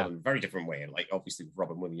as well in a very different way, like obviously with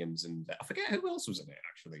Robin Williams and I forget who else was in it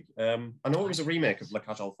actually. I know it was a remake of La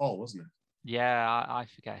Cage aux Folles, wasn't it? Yeah, I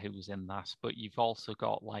forget who was in that, but you've also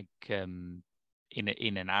got like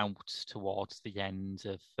in and out towards the end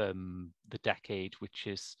of the decade, which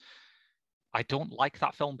is, I don't like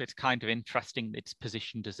that film, but it's kind of interesting that it's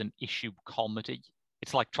positioned as an issue comedy.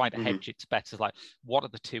 It's like trying to hedge its bets. It's like, what are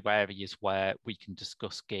the two areas where we can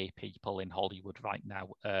discuss gay people in Hollywood right now?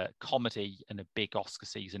 Comedy and a big Oscar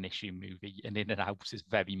season issue movie, and In and Out is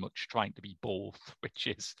very much trying to be both, which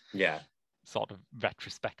is sort of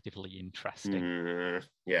retrospectively interesting.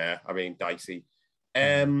 I mean, dicey.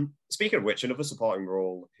 Speaking of which, another supporting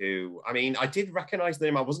role who, I mean, I did recognize the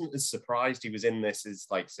name. I wasn't as surprised he was in this as,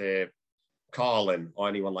 like, say, Carlin or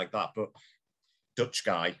anyone like that, but Dutch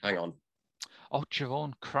guy, hang on. Oh,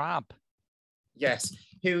 Jeroen Krabbe. Yes,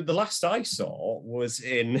 who the last I saw was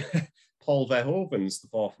in Paul Verhoeven's The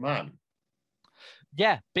Fourth Man.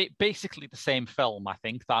 Yeah, basically the same film, I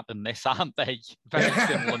think, that and this, aren't they? Very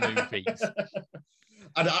similar movies.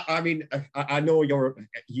 And I mean, I know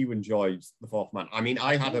you enjoyed The Fourth Man. I mean,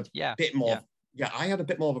 I had a bit more. I had a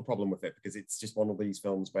bit more of a problem with it because it's just one of these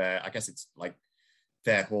films where I guess it's like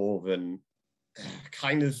Verhoeven,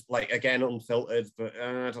 kind of like, again, unfiltered, but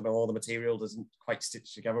I don't know, the material doesn't quite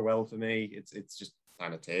stitch together well for me. It's just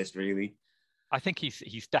kind of taste, really. I think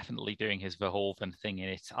he's definitely doing his Verhoeven thing in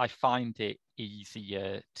it. I find it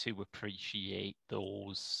easier to appreciate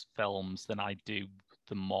those films than I do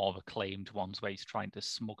the more acclaimed ones where he's trying to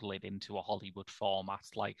smuggle it into a Hollywood format.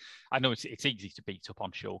 Like, I know it's easy to beat up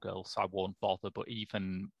on Showgirls, so I won't bother, but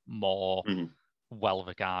even more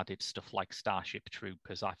well-regarded stuff like Starship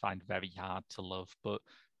Troopers I find very hard to love. But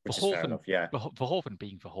Verhoeven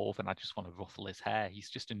being Verhoeven, I just want to ruffle his hair. He's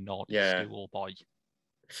just a naughty schoolboy.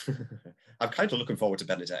 I'm kind of looking forward to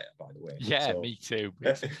Benedetta, by the way. Yeah, me too.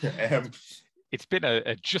 It's been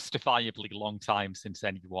a justifiably long time since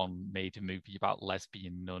anyone made a movie about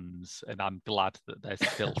lesbian nuns, and I'm glad that there's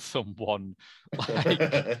still someone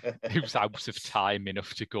who's out of time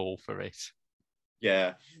enough to go for it.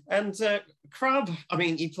 Yeah, and Krabbe, I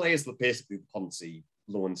mean, he plays basically the Ponzi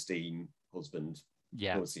Lowenstein husband.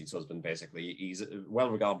 Yeah, Lowenstein's husband, basically. He's a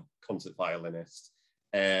well-regarded concert violinist,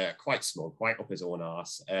 quite smug, quite up his own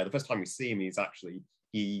arse. The first time we see him,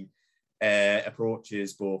 he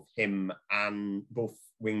approaches both him and both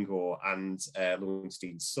Wingo and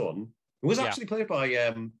Lowenstein's son, who was actually played by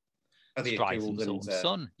Streisand's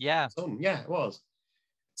son. Yeah, it was.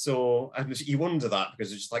 So you wonder that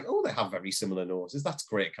because it's just like, oh, they have very similar noses. That's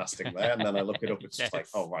great casting there. And then I look it up, it's just like,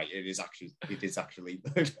 oh right, it is actually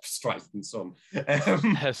Streisand's son.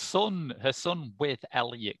 Her son with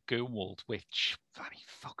Elliot Gould, which,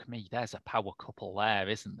 fuck me, there's a power couple there,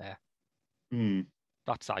 isn't there?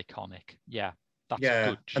 That's iconic. Yeah, that's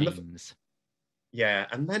good genes.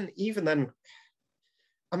 And then even then,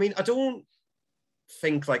 I mean, I don't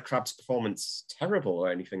think like Krabbe's performance is terrible or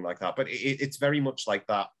anything like that, but it's very much like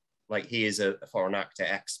that. Like, he is a foreign actor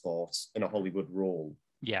export in a Hollywood role,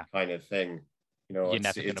 kind of thing. You know, you're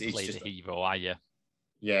never going to play the hero, are you?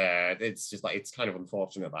 Yeah, it's just like, it's kind of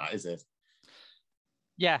unfortunate that, is it?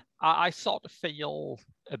 Yeah, I sort of feel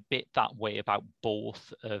a bit that way about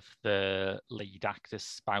both of the lead actors'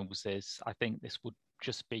 spouses. I think this would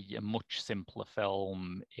just be a much simpler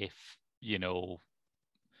film if, you know,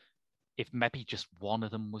 if maybe just one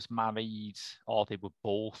of them was married or they were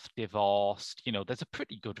both divorced. You know, there's a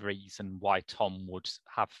pretty good reason why Tom would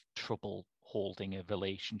have trouble holding a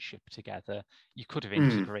relationship together. You could have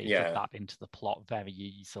integrated yeah. that into the plot very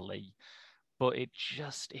easily, but it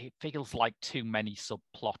feels like too many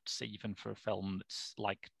subplots, even for a film that's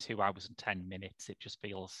like 2 hours and 10 minutes. It just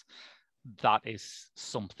feels that is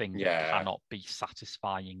something that cannot be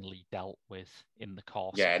satisfyingly dealt with in the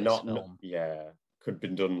course of this film. Could have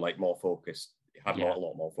been done like more focused. It had a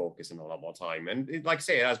lot more focus and a lot more time. And like I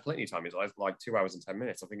say, it has plenty of time. It's like 2 hours and 10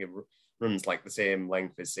 minutes. I think it runs like the same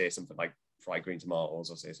length as, say, something like Fried Green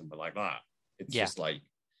Tomatoes or say something like that. It's just like,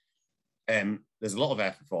 there's a lot of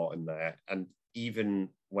effort in there. And even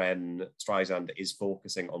when Streisand is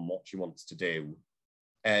focusing on what she wants to do,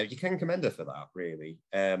 you can commend her for that, really.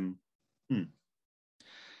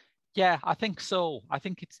 Yeah, I think so. I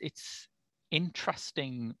think it's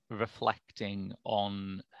interesting reflecting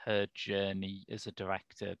on her journey as a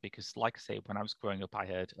director, because like I say, when I was growing up, I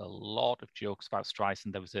heard a lot of jokes about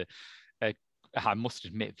Streisand. There was a I must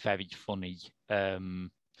admit, very funny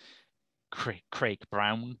Craig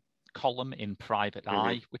Brown column in Private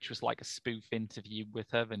Eye, which was like a spoof interview with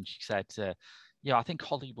her, and she said, I think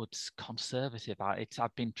Hollywood's conservative.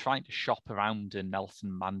 I've been trying to shop around a Nelson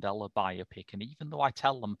Mandela biopic, and even though I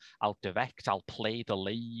tell them I'll direct, I'll play the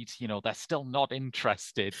lead, they're still not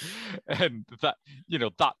interested. And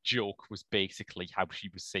that joke was basically how she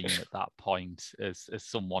was seen at that point, as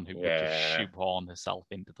someone who would just shoehorn herself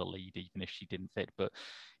into the lead, even if she didn't fit. But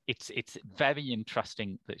it's very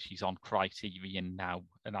interesting that she's on Criterion now,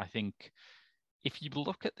 and I think if you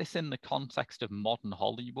look at this in the context of modern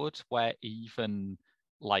Hollywood, where even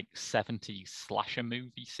like 70s slasher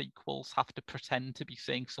movie sequels have to pretend to be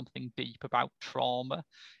saying something deep about trauma,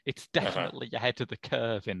 it's definitely ahead of the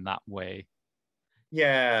curve in that way.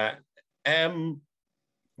 Yeah.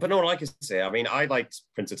 But no, like I say, I mean, I liked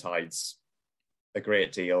Prince of Tides a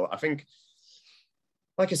great deal. I think,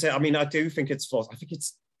 like I said, I mean, I do think it's flawed. I think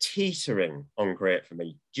it's teetering on great for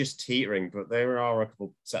me, just teetering, but there are a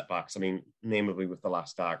couple setbacks. I mean, namely with the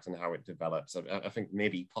last act and how it develops. I think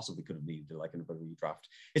maybe possibly could have needed like another redraft.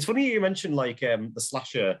 It's funny you mentioned like the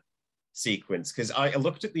slasher sequence, because I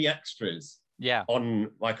looked at the extras on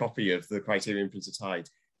my copy of the Criterion Prince of Tides.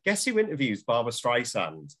 Guess who interviews Barbra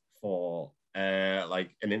Streisand for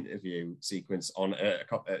like an interview sequence on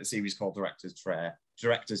a series called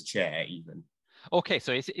Director's Chair even. Okay,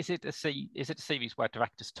 so is it a series where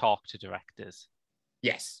directors talk to directors?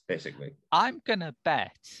 Yes, basically. I'm gonna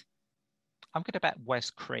bet Wes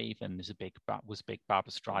Craven was a big Barbra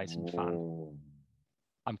Streisand fan.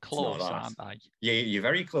 I'm close, aren't I? Yeah, you're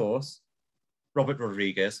very close. Robert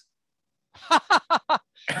Rodriguez.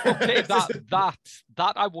 Okay,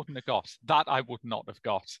 that I wouldn't have got. That I would not have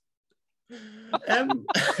got. That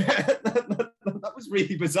was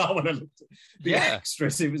really bizarre when I looked at the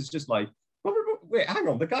extras. It was just like, wait, hang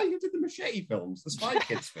on, the guy who did the Machete films, the Spy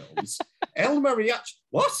Kids films, El Mariachi,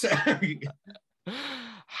 what?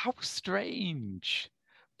 How strange.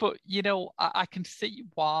 But, I can see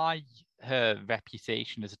why her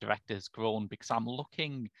reputation as a director has grown, because I'm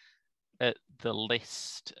looking at the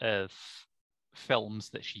list of films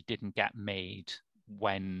that she didn't get made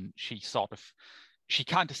when she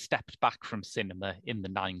kind of stepped back from cinema in the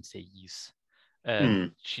 90s.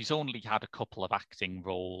 She's only had a couple of acting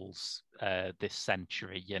roles this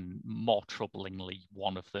century, and more troublingly,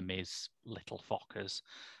 one of them is Little Fockers.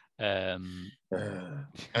 And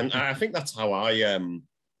I think that's how I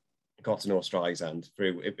got to know Streisand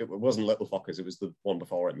through. It wasn't Little Fockers; it was the one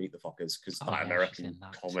before it, Meet the Fockers, because that American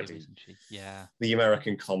comedy, the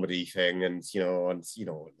American comedy thing, and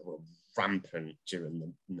rampant during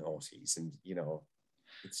the noughties, and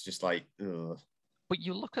it's just like, ugh. But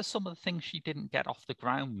you look at some of the things she didn't get off the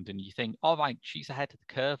ground, and you think, all right, she's ahead of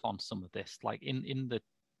the curve on some of this. Like in the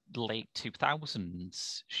late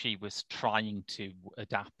 2000s, she was trying to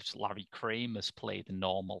adapt Larry Kramer's play The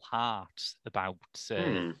Normal Heart about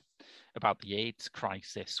the AIDS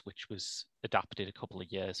crisis, which was adapted a couple of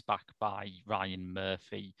years back by Ryan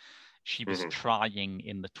Murphy. She was trying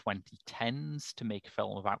in the 2010s to make a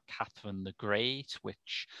film about Catherine the Great,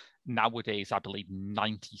 which nowadays I believe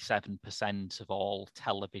 97% of all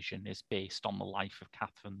television is based on the life of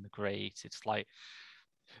Catherine the Great. It's like,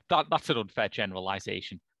 that's an unfair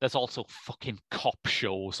generalization. There's also fucking cop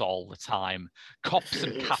shows all the time. Cops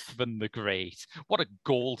and Catherine the Great. What a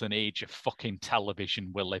golden age of fucking television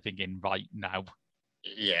we're living in right now.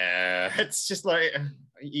 Yeah, it's just like,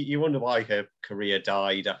 you wonder why her career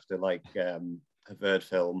died after like a third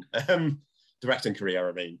film. Directing career,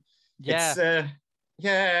 I mean. Yeah.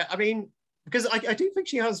 I mean, because I do think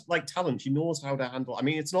she has like talent. She knows how to handle. I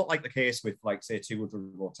mean, it's not like the case with like, say,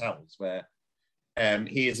 200 Motels, where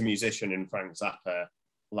he is a musician and Frank Zappa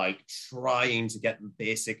like trying to get the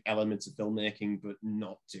basic elements of filmmaking, but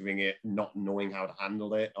not doing it, not knowing how to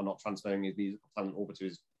handle it, or not transferring his musical talent over to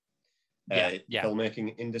his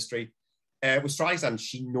filmmaking industry. With Streisand,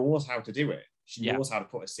 she knows how to do it. She knows how to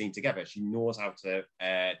put a scene together. She knows how to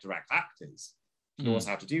direct actors. She knows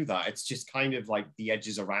how to do that. It's just kind of like the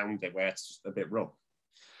edges around it where it's just a bit rough.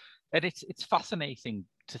 And it's fascinating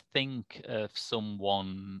to think of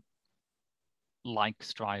someone like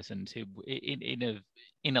Streisand, who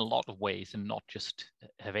in a lot of ways, and not just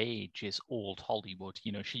her age, is old Hollywood.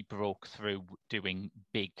 You know, she broke through doing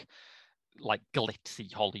big, like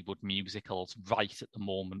glitzy Hollywood musicals right at the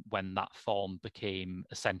moment when that form became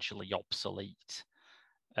essentially obsolete.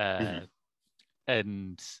 And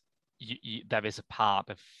there is a part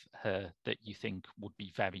of her that you think would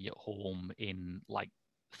be very at home in like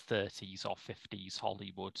 30s or 50s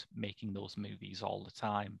Hollywood, making those movies all the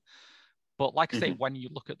time. But like I say, when you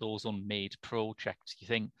look at those unmade projects, you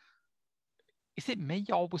think, is it me,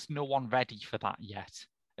 or was no one ready for that yet?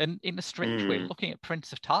 And in a strange way, looking at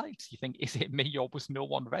Prince of Tides, you think, is it me, or was no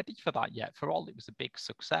one ready for that yet? For all it was a big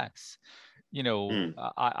success. You know,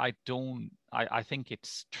 I think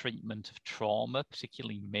it's treatment of trauma,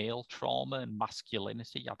 particularly male trauma and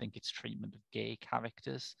masculinity. I think its treatment of gay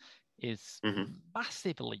characters is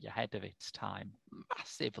massively ahead of its time.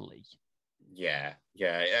 Massively. Yeah.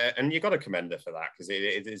 And you got to commend her for that, because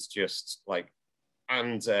it is just like,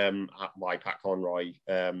 and why Pat Conroy,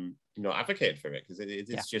 advocate for it, because it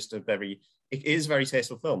is just it is a very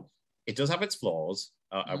tasteful film. It does have its flaws,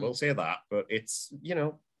 I will say that, but it's,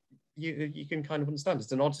 you can kind of understand.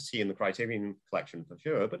 It's an oddity in the Criterion collection for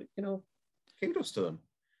sure, but kudos to them.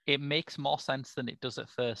 It makes more sense than it does at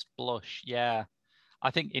first blush. Yeah. I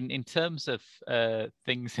think in terms of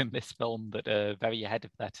things in this film that are very ahead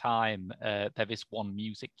of their time, there is one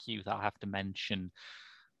music cue that I have to mention.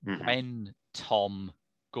 When Tom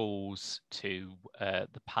goes to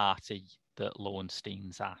the party that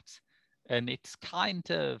Lowenstein's at, and it's kind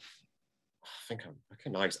of... I think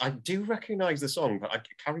I do recognize the song, but I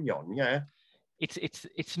carry on, yeah.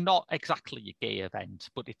 It's not exactly a gay event,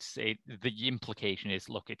 but the implication is,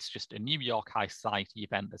 look, it's just a New York high society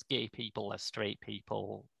event. There's gay people, there's straight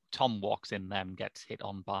people. Tom walks in there and gets hit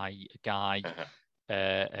on by a guy,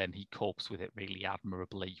 and he copes with it really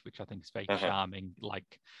admirably, which I think is very charming.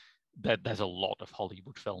 Like, there's a lot of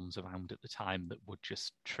Hollywood films around at the time that would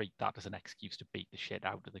just treat that as an excuse to beat the shit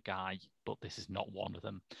out of the guy, but this is not one of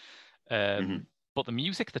them. But the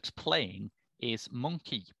music that's playing is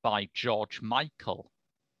Monkey by George Michael.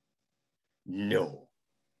 No.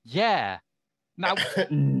 Yeah. Now,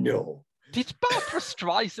 no. Did Barbra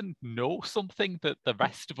Streisand know something that the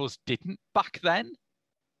rest of us didn't back then?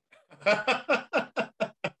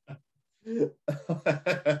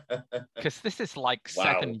 Because this is like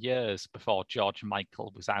 7 years before George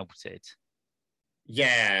Michael was outed.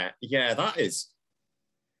 Yeah, that is...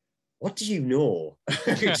 What do you know?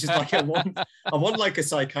 It's just like I want like a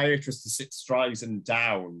psychiatrist to sit Streisand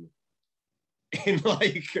down in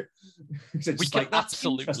like... We can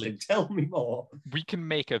absolutely... Tell me more. We can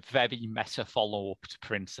make a very meta follow-up to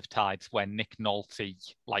Prince of Tides where Nick Nolte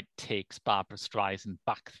like takes Barbra Streisand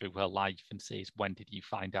back through her life and says, when did you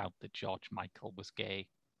find out that George Michael was gay?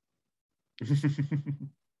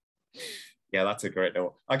 Yeah, that's a great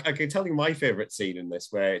note. I can tell you my favorite scene in this,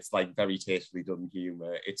 where it's like very tastefully done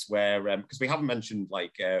humor. It's where, because we haven't mentioned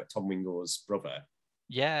like Tom Wingo's brother.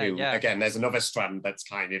 Yeah, who, again, there's another strand that's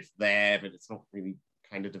kind of there, but it's not really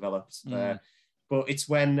kind of developed there. But it's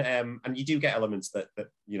when, and you do get elements that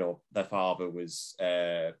their father was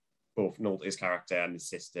both Nolte's character and his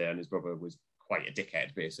sister, and his brother was quite a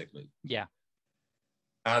dickhead, basically. Yeah.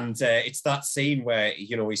 And it's that scene where,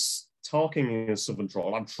 he's talking in a southern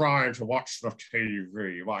drawl. I'm trying to watch the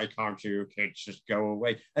TV. Why can't you kids just go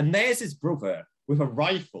away? And there's his brother with a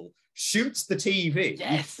rifle, shoots the TV.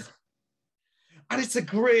 Yes. And it's a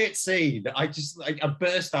great scene. I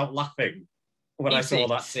burst out laughing when I saw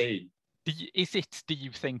that scene. Do you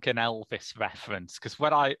think, an Elvis reference? Because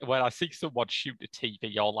when I see someone shoot a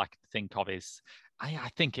TV, all I can think of is, I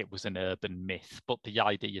think it was an urban myth, but the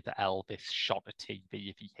idea that Elvis shot a TV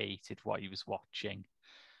if he hated what he was watching.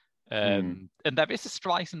 And there is a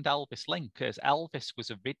Streisand Elvis link, because Elvis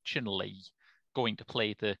was originally going to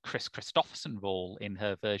play the Chris Christopherson role in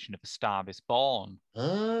her version of A Star Is Born.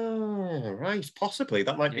 Oh, right. Possibly.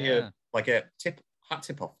 That might be a hat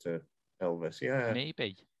tip off to Elvis. Yeah.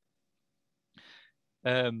 Maybe.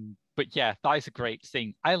 But yeah, that is a great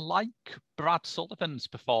scene. I like Brad Sullivan's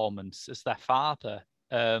performance as their father.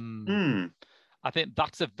 I think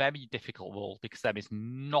that's a very difficult role, because there is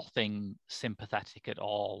nothing sympathetic at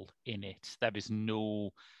all in it. There is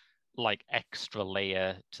no like extra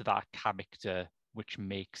layer to that character which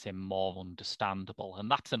makes him more understandable.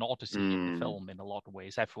 And that's an oddity in the film in a lot of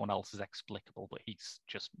ways. Everyone else is explicable, but he's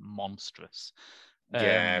just monstrous.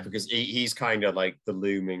 Yeah, because he's kind of like the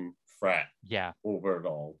looming threat Yeah. over it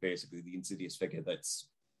all, basically the insidious figure that's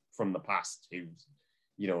from the past who's,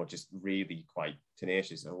 you know, just really quite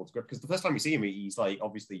tenacious and holds grip. Because the first time we see him, he's like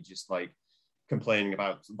obviously just like complaining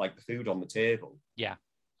about like the food on the table. Yeah.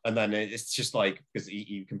 And then it's just like, because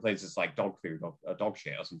he complains it's like dog food or dog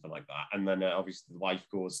shit or something like that. And then obviously the wife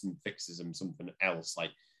goes and fixes him something else. Like,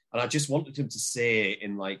 and I just wanted him to say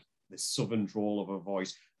in like the southern drawl of a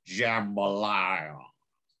voice, jambalaya.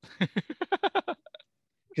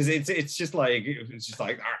 Because it's just like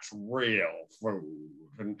that's real food,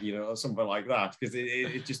 and you know, something like that. Because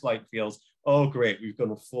it just like feels, oh great, we've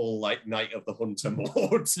gone a full like Night of the Hunter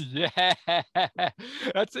mode. Yeah,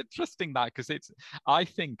 that's interesting, that, because I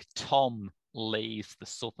think Tom lays the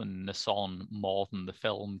southernness on more than the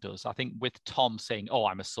film does. I think with Tom saying, oh,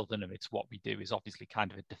 I'm a southerner, it's what we do, is obviously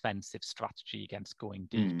kind of a defensive strategy against going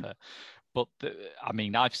deeper. But I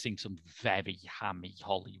mean, I've seen some very hammy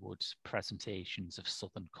Hollywood presentations of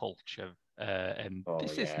Southern culture, and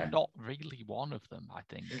this is not really one of them, I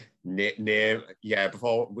think. Name,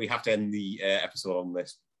 before we have to end the episode on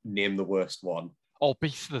this, name the worst one. Oh,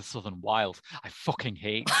 Beast of the Southern Wild. I fucking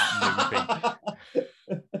hate that movie.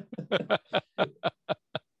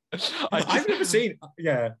 I've never seen.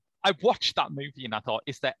 Yeah, I watched that movie and I thought,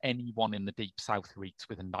 is there anyone in the Deep South who eats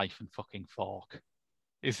with a knife and fucking fork?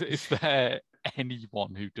 Is there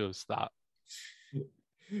anyone who does that?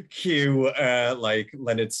 Cue like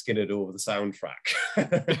Leonard Skinner over the soundtrack.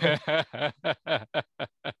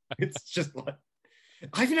 It's just like,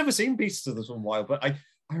 I've never seen Beasts of the Southern Wild, but I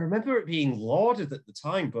remember it being lauded at the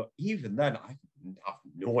time, but even then I have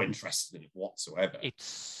no interest in it whatsoever. It's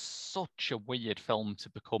such a weird film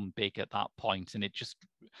to become big at that point, and it just,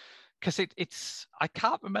 because it's I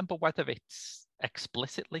can't remember whether it's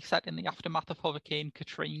explicitly set in the aftermath of Hurricane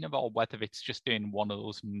Katrina or whether it's just doing one of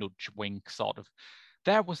those nudge wink sort of,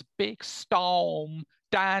 there was a big storm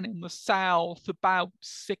down in the south about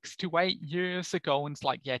 6 to 8 years ago, and it's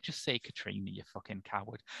like, yeah, just say Katrina, you fucking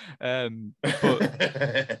coward. But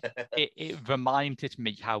it reminded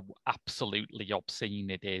me how absolutely obscene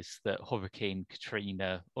it is that Hurricane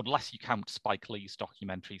Katrina, unless you count Spike Lee's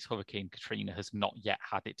documentaries, Hurricane Katrina has not yet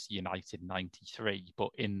had its United 93, but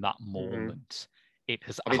in that moment, it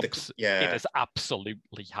has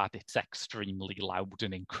absolutely had its extremely loud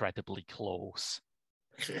and incredibly close.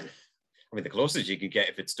 I mean, the closest you could get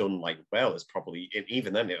if it's done like well is probably,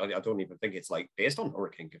 even then, I don't even think it's like based on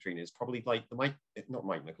Hurricane Katrina. It's probably like not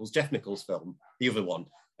Mike Nichols, Jeff Nichols film, the other one,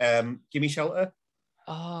 Gimme Shelter.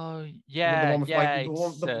 Oh yeah, the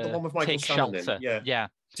one with Michael Take Shelter. Yeah,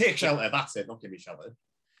 Take Shelter. That's it, not Gimme Shelter.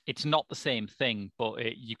 It's not the same thing,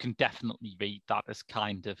 but you can definitely read that as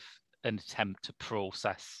kind of an attempt to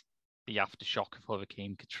process the aftershock of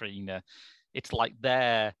Hurricane Katrina. It's like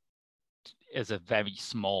there is a very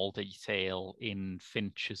small detail in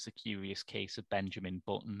Fincher's A Curious Case of Benjamin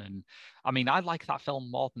Button, and I mean, I like that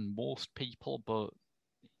film more than most people, but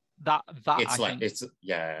it's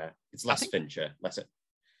less Fincher.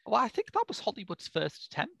 Well, I think that was Hollywood's first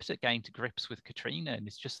attempt at getting to grips with Katrina, and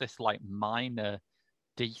it's just this like minor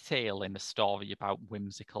detail in a story about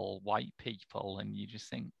whimsical white people, and you just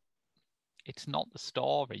think, it's not the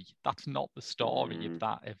story. That's not the story of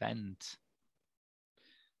that event.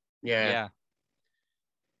 Yeah.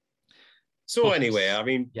 So anyway, I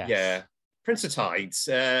mean, Prince of Tides,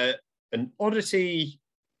 an oddity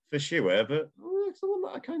for sure, but it's the one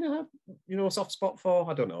that I kind of have, a soft spot for.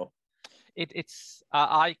 I don't know. It's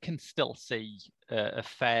I can still see a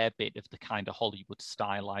fair bit of the kind of Hollywood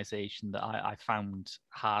stylization that I found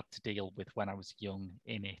hard to deal with when I was young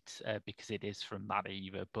in it, because it is from that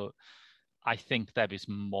era. But I think there is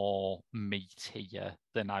more meat here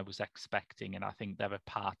than I was expecting, and I think there are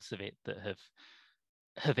parts of it that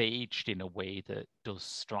have aged in a way that does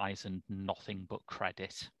Streisand nothing but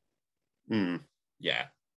credit. Yeah.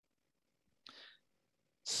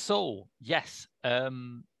 So yes,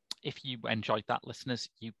 if you enjoyed that, listeners,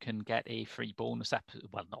 you can get a free bonus episode.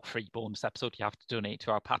 Well, not free bonus episode. You have to donate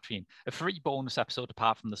to our Patreon. A free bonus episode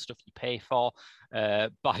apart from the stuff you pay for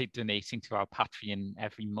by donating to our Patreon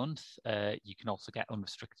every month. You can also get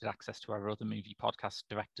unrestricted access to our other movie podcast,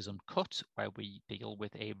 Directors Uncut, where we deal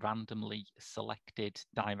with a randomly selected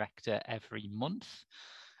director every month,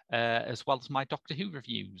 as well as my Doctor Who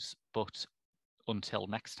reviews. But until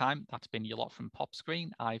next time, that's been your lot from Pop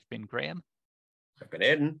Screen. I've been Graham. I've been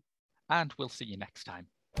Aidan. And we'll see you next time.